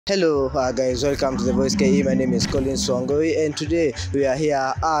Hello guys, welcome to the Voice Ke. My name is Colin Swangoi and today we are here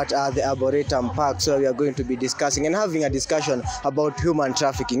at the Arboretum Park. So we are going to be discussing and having a discussion about human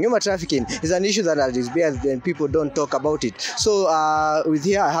trafficking. Human trafficking is an issue that is bad and people don't talk about it. So with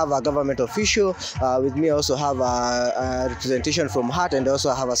here I have a government official. With me I also have a representation from HAART and also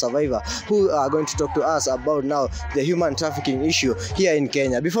I have a survivor who are going to talk to us about now the human trafficking issue here in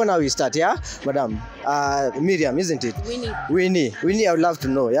Kenya. Before now we start, yeah, Madam Miriam, isn't it? Winnie, I would love to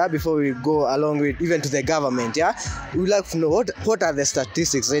know, yeah, before we go along with even to the government, yeah, we would like to know what are the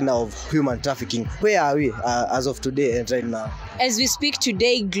statistics right now of human trafficking? Where are we as of today and right now? As we speak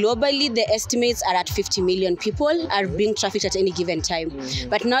today, globally, the estimates are at 50 million people are being trafficked at any given time.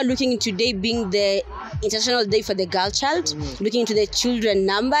 But now looking into today being the International Day for the Girl Child, looking into the children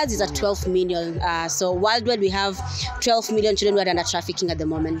numbers is at 12 million. So worldwide we have 12 million children who are under trafficking at the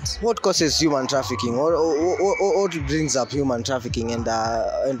moment. What causes human trafficking? What brings up human trafficking and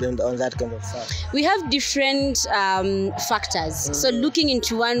on that kind of stuff? We have different factors. So looking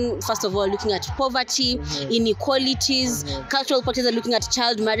into one, first of all, looking at poverty, inequalities, cultural practices, are looking at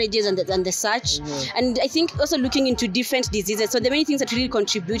child marriages and the such. And I think also looking into different diseases. So there are many things that really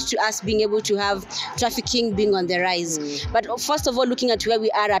contribute to us being able to have trafficking being on the rise. But first of all, looking at where we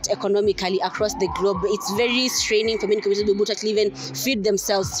are at economically across the globe, it's very straining for many communities to be able to actually even feed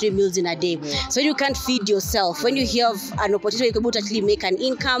themselves 3 meals in a day. So you can't feed yourself. When you hear of an opportunity you're able to actually make an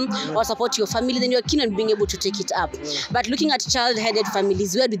income or support your family, then you're keen on being able to take it up. But looking at child-headed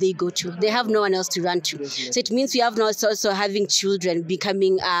families, where do they go to? They have no one else to run to. So it means we have now also having children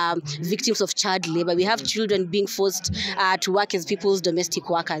becoming victims of child labor. We have children being forced to work as people's domestic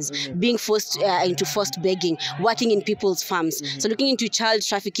workers, being forced into forced begging, working in people's farms. So looking into child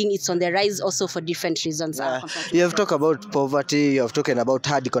trafficking, it's on the rise also for different reasons. You have talked about poverty, you have talked about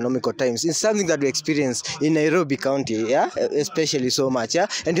hard economical times. It's something that we experience in Nairobi County, yeah, especially so much, yeah.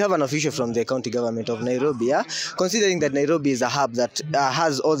 And you have an official from the county government of Nairobi, yeah. Considering that Nairobi is a hub that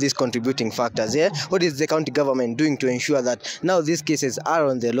has all these contributing factors, yeah. What is the county government doing to ensure that now these cases are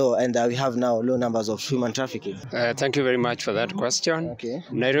on the law and we have now low numbers of human trafficking? Thank you very much for that question. Okay.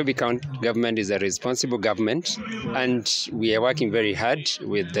 Nairobi County government is a responsible government, and we are working very hard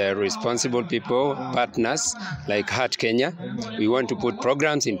with the responsible people, partners like HAART Kenya. We want to put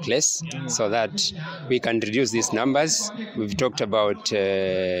programs in place so that we can reduce these numbers. We've talked about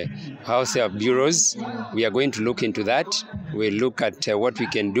house bureaus. We are going to look into that. We'll look at what we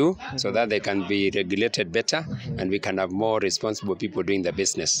can do so that they can be regulated better and we can have more responsible people doing the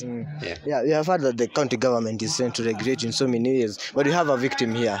business. Yeah, you have heard that the county government is trying to regulate in so many ways, but you have a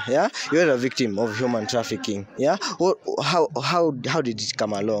victim here, yeah? You're a victim of human trafficking, yeah? How did it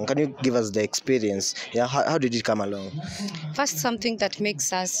come along? Can you give us the experience? Yeah, how did it come along? First, something that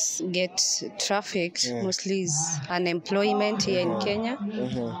makes us get trafficked mostly is unemployment here in Kenya.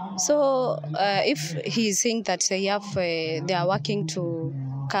 So if he's saying that they are working to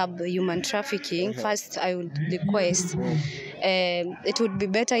curb human trafficking, first I would request it would be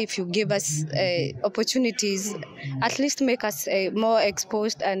better if you give us opportunities, at least make us more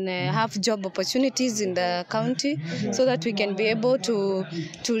exposed and have job opportunities in the county so that we can be able to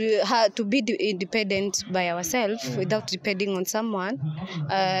be independent by ourselves without depending on someone,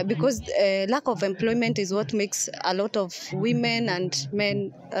 because lack of employment is what makes a lot of women and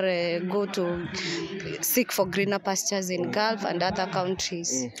men go to seek for greener pastures in Gulf and other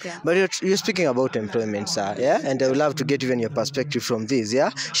countries. Yeah. But you're speaking about employment, sir, yeah? And I would love to get even your perspective from this, yeah?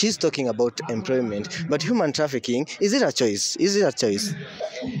 She's talking about employment, but human trafficking, is it a choice? Is it a choice?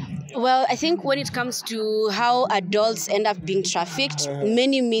 Well, I think when it comes to how adults end up being trafficked,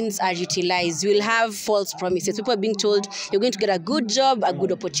 many means are utilized. You'll have false promises. People are being told you're going to get a good job, a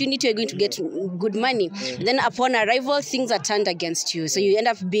good opportunity, you're going to get good money. And then upon arrival, things are turned against you. So you end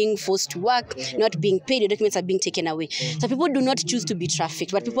up being forced to work, not being paid, your documents are being taken away. So people do not choose to be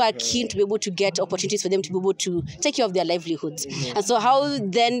trafficked, but people are keen to be able to get opportunities for them to be able to take care of their livelihoods. And so how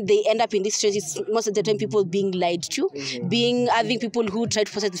then they end up in this situation is most of the time people being lied to, having people who try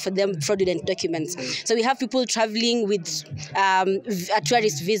to process for them fraudulent documents. So we have people traveling with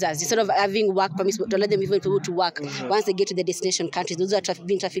tourist visas instead of having work permits to let them even be able to work once they get to the destination countries. Those are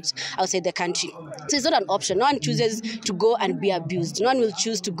being trafficked outside the country. So it's not an option. No one chooses to go and be abused. No one will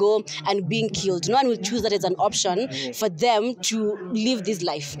choose to go and being killed. No one will choose that as an option for them to live this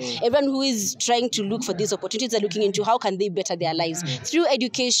life. Everyone who is trying to look for these opportunities are looking into how can they better their lives through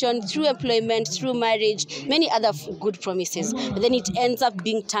education, through employment, through marriage, many other good promises. But then it ends up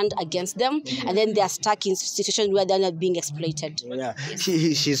being turned turned against them, and then they are stuck in situations where they're not being exploited. Yeah,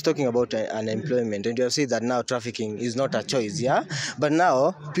 she's talking about unemployment, and you have said that now trafficking is not a choice, yeah? But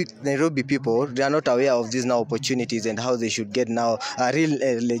now, Nairobi people, they are not aware of these now opportunities and how they should get now real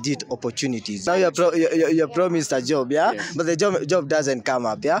legit opportunities. Now you're promised a job, yeah? Yes. But the job doesn't come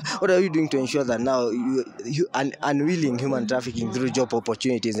up, yeah? What are you doing to ensure that now unwilling human trafficking through job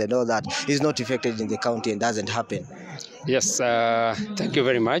opportunities and all that is not affected in the county and doesn't happen? Yes, thank you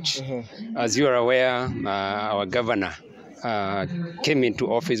very much. As you are aware, our governor came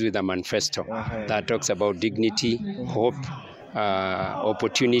into office with a manifesto that talks about dignity, hope,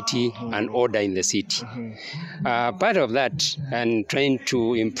 opportunity, and order in the city. Part of that, and trying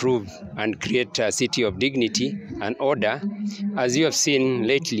to improve and create a city of dignity and order, as you have seen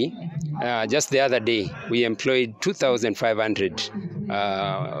lately, just the other day, we employed 2,500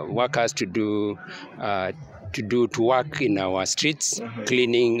 workers to work in our streets,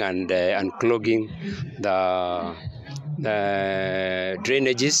 cleaning and clogging the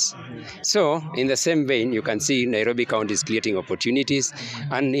drainages. So in the same vein, you can see Nairobi County is creating opportunities,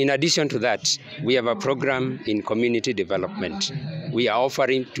 and in addition to that, we have a program in community development. We are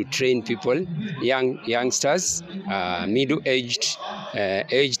offering to train people, youngsters, middle-aged,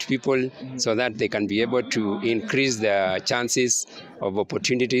 aged people, so that they can be able to increase their chances of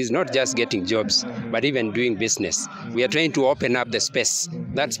opportunities, not just getting jobs, but even doing business. We are trying to open up the space.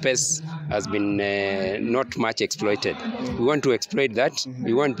 That space has been not much exploited. We want to exploit that.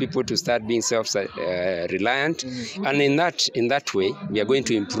 We want people to start being self-reliant, and in that way, we are going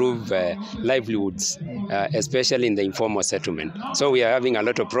to improve livelihoods, especially in the informal settlement. So we are having a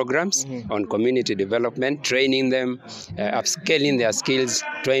lot of programs on community development, training them, upscaling their skills,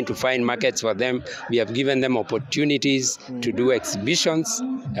 trying to find markets for them. We have given them opportunities to do exhibitions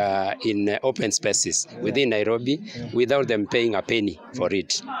in open spaces within Nairobi without them paying a penny for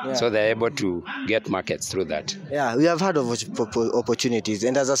it. So they're able to get markets through that. Yeah, we have heard of opportunities,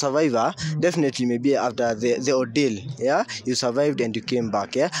 and as a survivor, definitely maybe after the ordeal, yeah, you survived and you came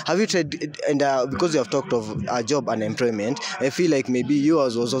back, yeah. Have you tried, and because you have talked of job unemployment, I feel like maybe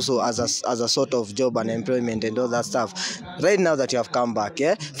yours was also as a sort of job unemployment and all that stuff. Right now that you have come back,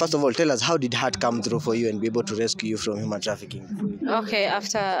 yeah, first of all, tell us, how did HAART come through for you and be able to rescue you from human trafficking? Okay,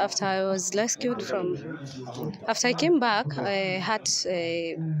 after I was rescued after I came back, HAART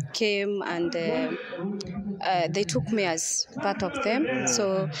came and they took me as part of them.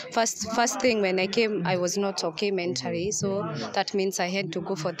 So first thing when I came, I was not okay mentally. So that means I had to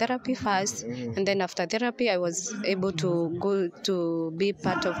go for therapy first, and then after therapy, I was able to go to be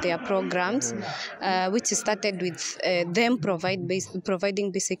part of their programs, which started with them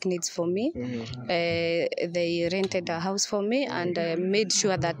providing basic needs for me. They rented a house for me and made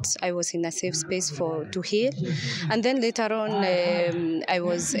sure that I was in a safe space to heal. And then later on, I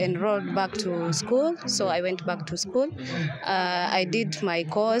was enrolled back to school, so I went back to school. I did my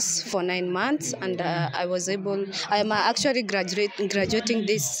course for 9 months, and I'm actually graduating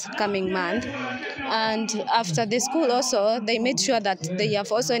this coming month. And after the school also, they made sure that they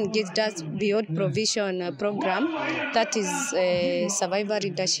have also engaged us beyond provision program, that is survivor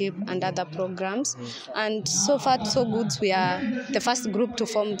leadership and other programs. And so far, so good. We are the first group to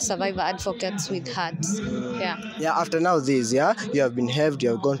form survivor advocates with HAART. Yeah, after now this, yeah, you have been helped, you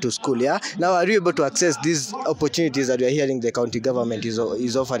have gone to school, yeah. Now, are you able to access these opportunities that we are hearing the county government is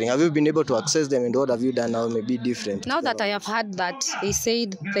offering? Have you been able to access them, and what have you done now maybe different? Now that I have heard that they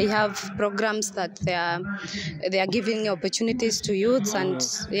said they have programs that they are giving opportunities to youths and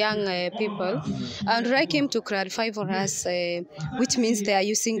young people, and I came to clarify for us which means they are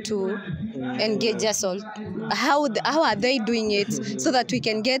using to engage us all. How are they doing it so that we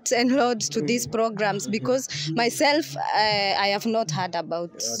can get enrolled to these programs? Because myself, I have not heard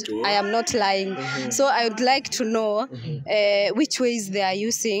about. Okay. I am not lying. So I would like to know which ways they are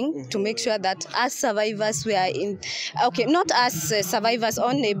using to make sure that as survivors we are in. Okay, not as survivors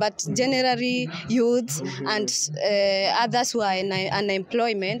only, but generally youths and others who are in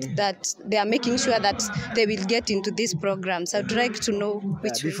unemployment, that they are making sure that they will get into these programs. I would like to know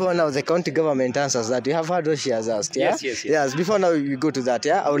which. Before now, the county government answers that. You have heard what she has asked, yeah? Yes. Before now, we go to that,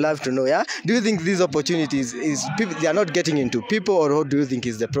 yeah. I would love to know, yeah. Do you think these opportunities is people, they are not getting into people, or what do you think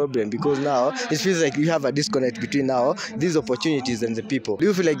is the problem? Because now it feels like you have a disconnect between now these opportunities and the people. Do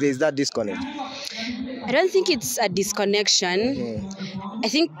you feel like there is that disconnect? I don't think it's a disconnection, I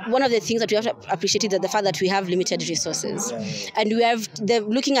think one of the things that we have to appreciate is that the fact that we have limited resources, and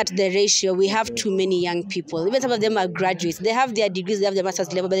looking at the ratio, we have too many young people. Even some of them are graduates. They have their degrees, they have their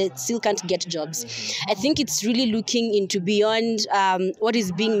master's level, but they still can't get jobs. I think it's really looking into beyond what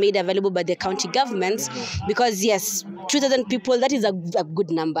is being made available by the county governments, because yes, 2,000 people, that is a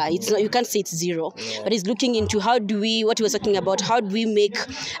good number. It's not, you can't say it's zero, but it's looking into what we were talking about, how do we make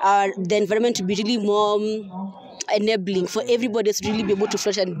the environment to be really more enabling for everybody to really be able to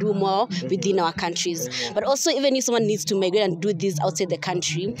flourish and do more within our countries. But also, even if someone needs to migrate and do this outside the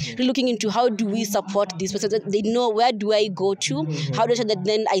country, we're looking into how do we support this person, so that they know where do I go to, how do I show that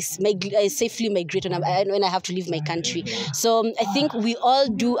then I safely migrate when I have to leave my country. So I think we all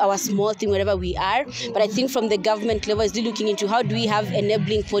do our small thing wherever we are, but I think from the government level is really looking into how do we have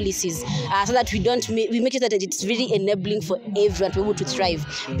enabling policies so that we make sure that it's really enabling for everyone to be able to thrive,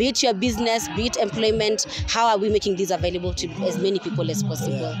 be it your business, be it employment. How are we making these available to as many people as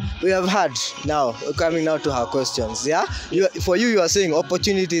possible? We have heard now, coming now to her questions. For you are saying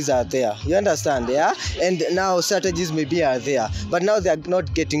opportunities are there. You understand, and now strategies maybe are there, but now they are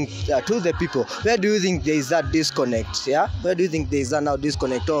not getting to the people. Where do you think there is that disconnect? Where do you think there is that now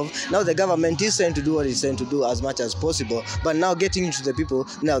disconnect of now the government is trying to do what it's trying to do as much as possible, but now getting into the people,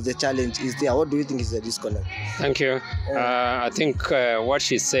 now the challenge is there. What do you think is the disconnect? Thank you. I think what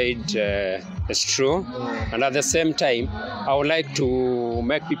she said is true, and at the same time, I would like to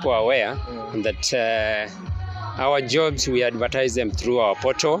make people aware that our jobs, we advertise them through our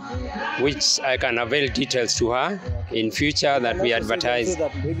portal, which I can avail details to her in future that we advertise. So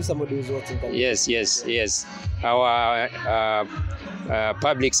that maybe somebody is watching. Yes. Our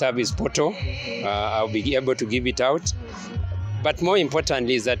public service portal, I'll be able to give it out. But more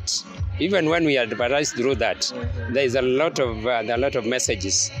importantly is that even when we advertise through that, there is a lot of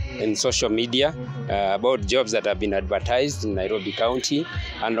messages in social media about jobs that have been advertised in Nairobi County,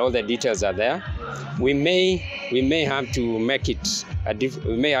 and all the details are there. We may have to make it.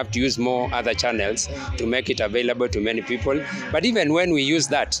 We may have to use more other channels to make it available to many people. But even when we use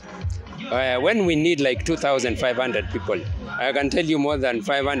that, when we need like 2,500 people, I can tell you more than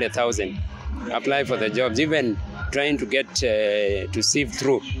 500,000 apply for the jobs. Even trying to get to sift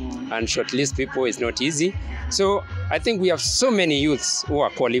through and shortlist people is not easy. So I think we have so many youths who are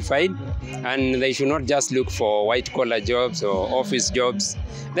qualified, and they should not just look for white-collar jobs or office jobs.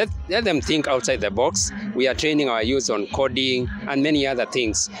 Let them think outside the box. We are training our youth on coding and many other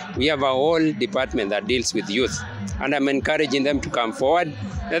things. We have a whole department that deals with youth, and I'm encouraging them to come forward.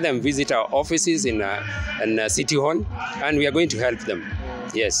 Let them visit our offices in City Hall, and we are going to help them.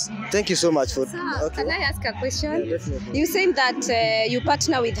 Yes. Thank you so much for. Can I ask a question? Yeah, definitely. You said that you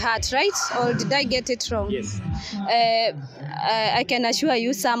partner with HAART, right? Or did I get it wrong? Yes. I can assure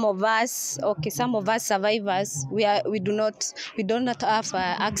you, some of us survivors, we do not have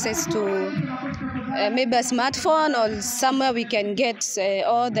access to maybe a smartphone or somewhere we can get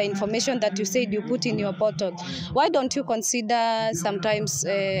all the information that you said you put in your portal. Why don't you consider sometimes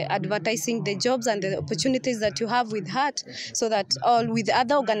advertising the jobs and the opportunities that you have with HAART, so that all with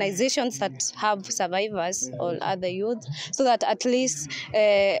other organizations that have survivors or other youth, so that at least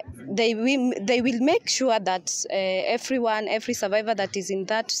they will make sure that every survivor that is in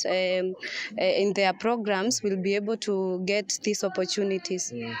that in their programs will be able to get these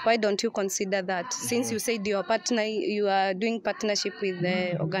opportunities. Why don't you consider that? Since you said you are doing partnership with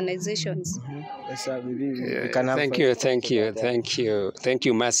the organizations. Yes, we can have Thank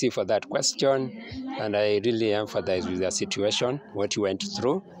you, Mercy, for that question. And I really empathize with your situation, what you went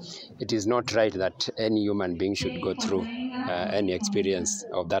through. It is not right that any human being should go through any experience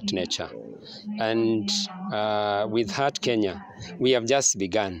of that nature. And with HAART Kenya, we have just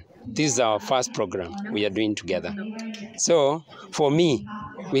begun. This is our first program we are doing together. So for me,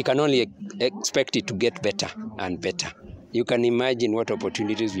 we can only expect it to get better and better. You can imagine what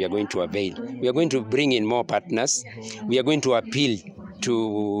opportunities we are going to avail. We are going to bring in more partners. We are going to appeal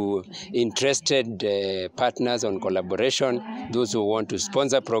to interested partners on collaboration, those who want to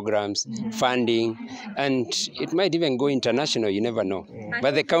sponsor programs, funding, and it might even go international, you never know.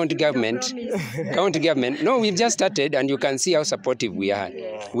 But the county government, no, we've just started, and you can see how supportive we are.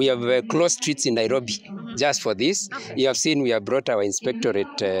 We have closed streets in Nairobi just for this. You have seen we have brought our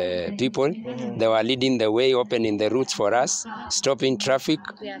inspectorate people. They were leading the way, opening the routes for us, stopping traffic.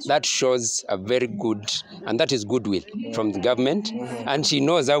 That shows a very good, and that is goodwill from the government. And she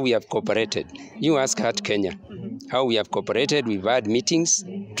knows how we have cooperated. You ask HAART Kenya how we have cooperated. We've had meetings,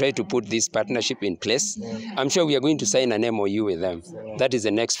 try to put this partnership in place. I'm sure we are going to sign an MOU with them. That is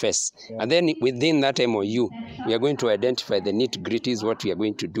the next phase. And then within that MOU, we are going to identify the nitty-gritties, what we are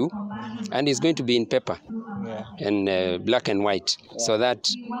going to do. And it's going to be in paper. and black and white, so that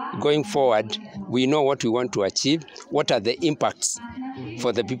going forward, we know what we want to achieve, what are the impacts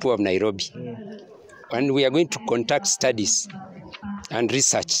for the people of Nairobi. And we are going to conduct studies and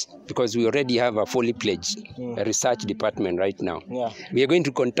research, because we already have a fully pledged research department right now. We are going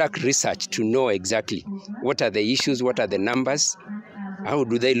to conduct research to know exactly what are the issues, what are the numbers, how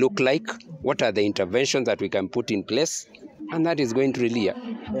do they look like, what are the interventions that we can put in place, and that is going to really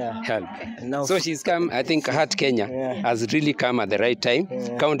help. Now, so she's come, I think HAART Kenya has really come at the right time.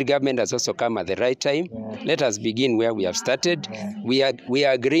 County government has also come at the right time. Let us begin where we have started. We are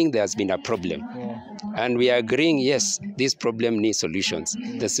agreeing there has been a problem. And we are agreeing, yes, this problem needs solutions.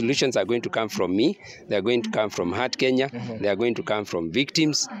 The solutions are going to come from me, they are going to come from HAART Kenya, they are going to come from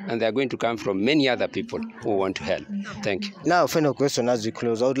victims, and they are going to come from many other people who want to help. Thank you. Now, final question as we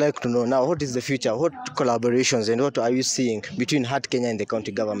close. I would like to know now, what is the future? What collaborations and what are you seeing between HAART Kenya and the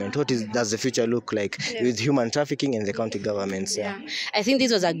county government? What does the future look like with human trafficking and the county governments? I think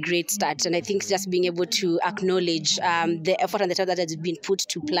this was a great start, and I think just being able to acknowledge the effort and the time that has been put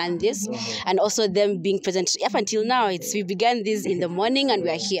to plan this, and also them being present up until now. We began this in the morning and we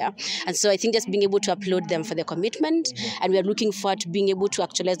are here, and so I think just being able to applaud them for their commitment, and we are looking forward to being able to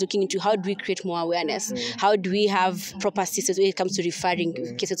actualize, looking into how do we create more awareness, how do we have proper systems when it comes to referring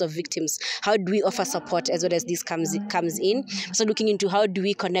cases of victims, how do we offer support as well as this comes in. So looking into how do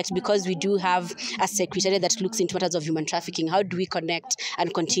we connect, because we do have a secretariat that looks into matters of human trafficking, how do we connect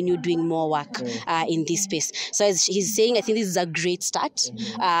and continue doing more work in this space. So as he's saying, I think this is a great start,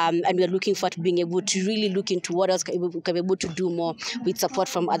 and we are looking forward to being able to really look into what else we can be able to do more with support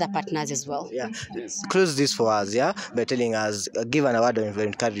from other partners as well. Close this for us, by telling us, give an award of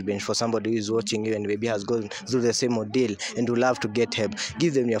encouragement for somebody who is watching you and maybe has gone through the same ordeal and would love to get help.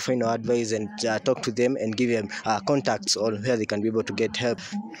 Give them your final advice and talk to them and give them contacts on where they can be able to get help.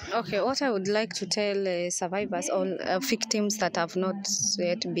 Okay, what I would like to tell survivors or victims that have not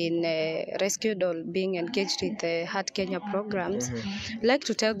yet been rescued or being engaged with the HAART Kenya programs, I'd like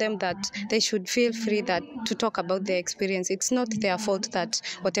to tell them that they should feel free to talk about their experience. It's not their fault that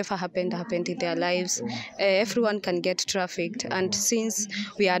whatever happened in their lives. Everyone can get trafficked, and since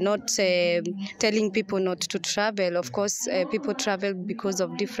we are not telling people not to travel, of course people travel because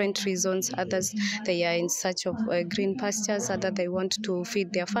of different reasons. Others, they are in search of green pastures, others they want to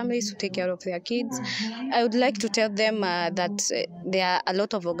feed their families, to take care of their kids. I would like to tell them that there are a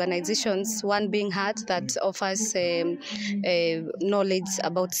lot of organizations, one being HAART, that offers knowledge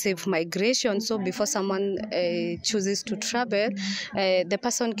about safe migration. So before someone chooses to travel, the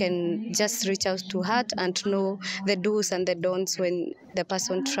person can just reach out to HAART and know the do's and the don'ts when the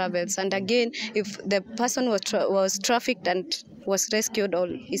person travels. And again, if the person was trafficked and was rescued or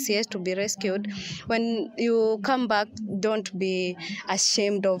is yet to be rescued, when you come back, don't be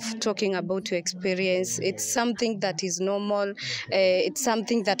ashamed of talking about your experience. It's something that is normal. It's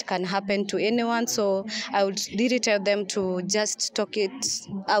something that can happen to anyone. So I would really tell them to just talk it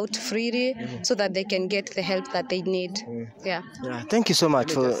out freely so that they can get the help that they need. Thank you so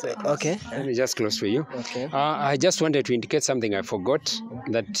much for Let me just close for you. I just wanted to indicate something I forgot,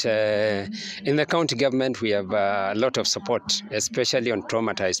 that in the county government we have a lot of support, especially on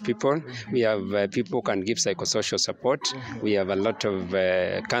traumatized people. We have people who can give psychosocial support. We have a lot of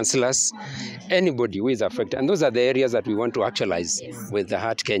counselors, anybody who is affected. And those are the areas that we want to actualize with the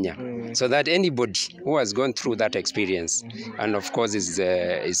HAART Kenya, so that anybody who has gone through that experience and of course is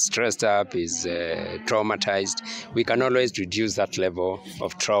stressed up, is traumatized, we can always reduce that level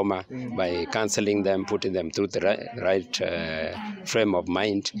of trauma by counseling them, putting them through the right frame of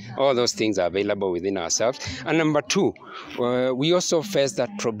mind. All those things are available within ourselves. And number two, we also face that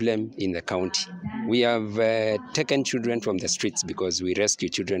problem in the county. We have taken children from the streets because we rescue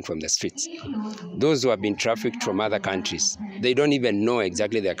children from the streets. Those who have been trafficked from other countries, they don't even know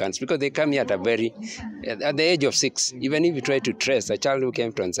exactly their countries because they come here at the age of 6. Even if you try to trace a child who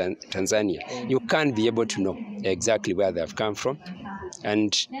came from Tanzania, you can't be able to know exactly where they have come from.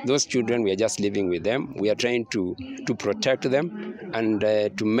 And those children, we are just living with them. We are trying to protect them and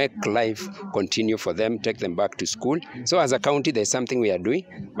to make life continue for them, take them back to school. So as a county, there's something we are doing,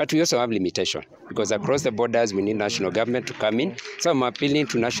 but we also have limitation because across the borders, we need national government to come in. So I'm appealing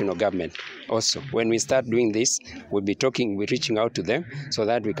to national government also. When we start doing this, we'll be reaching out to them so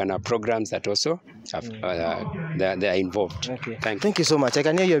that we can have programs that also have, they are involved. Thank you so much. I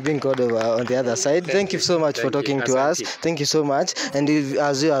can hear you being called on the other side. Thank you so much for talking to us. Thank you so much. And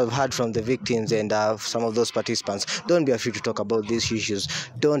as you have heard from the victims and some of those participants, don't be afraid to talk about these issues.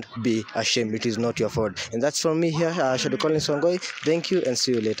 Don't be ashamed. It is not your fault. And that's from me here, Shadow Collins Wangoi. Thank you and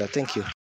see you later. Thank you.